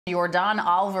Yordan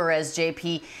Alvarez,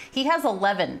 JP, he has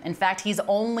 11. In fact, he's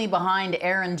only behind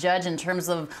Aaron Judge in terms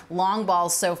of long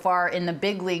balls so far in the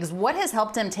big leagues. What has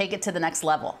helped him take it to the next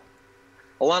level?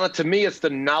 Alana, to me, it's the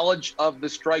knowledge of the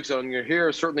strike zone. You're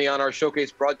here certainly on our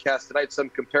showcase broadcast tonight, some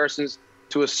comparisons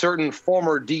to a certain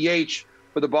former DH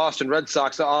for the Boston Red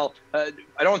Sox. I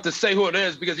don't have to say who it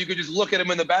is because you could just look at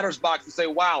him in the batter's box and say,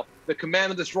 wow, the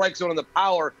command of the strike zone and the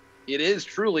power, it is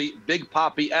truly Big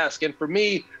Papi-esque. And for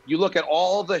me, you look at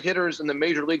all the hitters in the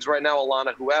major leagues right now,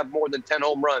 Alana, who have more than 10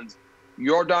 home runs.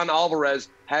 Yordan Alvarez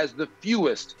has the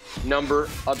fewest number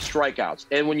of strikeouts.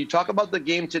 And when you talk about the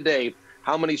game today,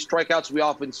 how many strikeouts we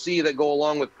often see that go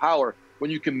along with power, when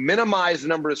you can minimize the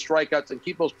number of strikeouts and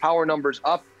keep those power numbers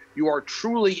up, you are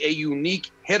truly a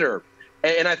unique hitter.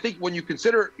 And I think when you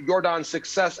consider Yordan's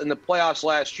success in the playoffs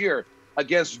last year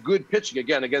against good pitching,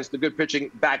 again, against the good pitching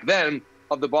back then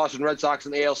of the Boston Red Sox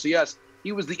and the ALCS,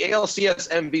 he was the ALCS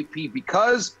MVP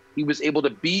because he was able to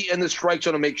be in the strike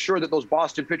zone and make sure that those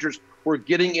Boston pitchers were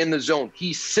getting in the zone.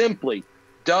 He simply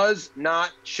does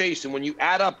not chase. And when you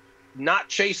add up not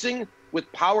chasing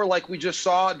with power like we just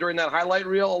saw during that highlight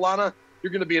reel, Alana,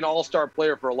 you're going to be an all-star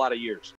player for a lot of years.